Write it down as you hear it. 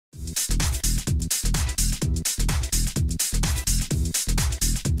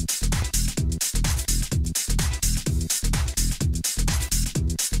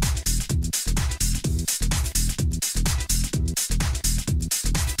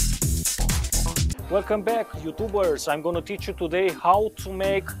Welcome back, YouTubers. I'm gonna teach you today how to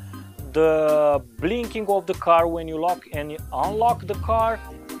make the blinking of the car when you lock and unlock the car.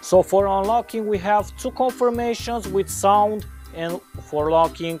 So for unlocking we have two confirmations with sound, and for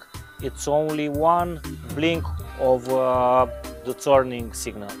locking it's only one blink of the turning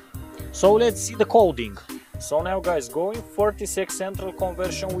signal. So let's see the coding. So now guys, going 36 central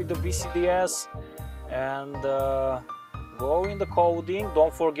conversion with the VCDS and go in the coding.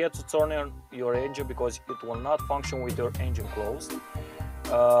 Don't forget to turn on your engine because it will not function with your engine closed.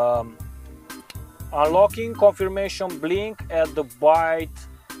 Unlocking confirmation blink at the byte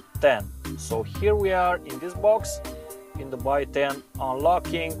 10. So here we are in this box in the byte 10,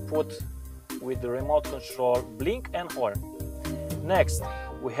 unlocking, put with the remote control blink and horn. Next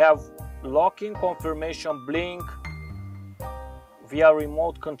we have locking confirmation blink via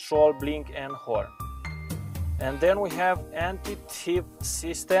remote control blink and horn. And then we have anti-thief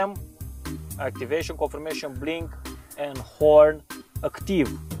system activation confirmation blink and horn active.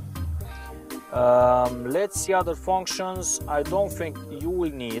 Let's see other functions. I don't think you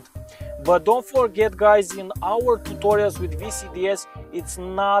will need, but don't forget guys, in our tutorials with VCDS it's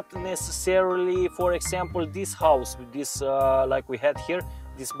not necessarily, for example, this house with this like we had here,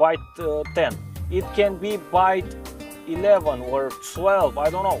 this byte 10. It can be byte 11 or 12, I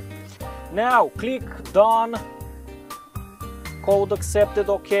don't know. Now click done, code accepted,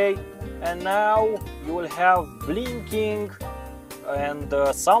 okay, and now you will have blinking and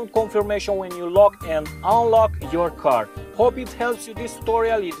sound confirmation when you lock and unlock your car. Hope it helps you, this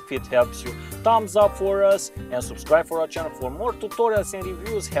tutorial. If it helps you, thumbs up for us and subscribe for our channel for more tutorials and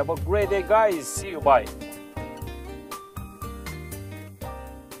reviews. Have a great day guys, see you, bye.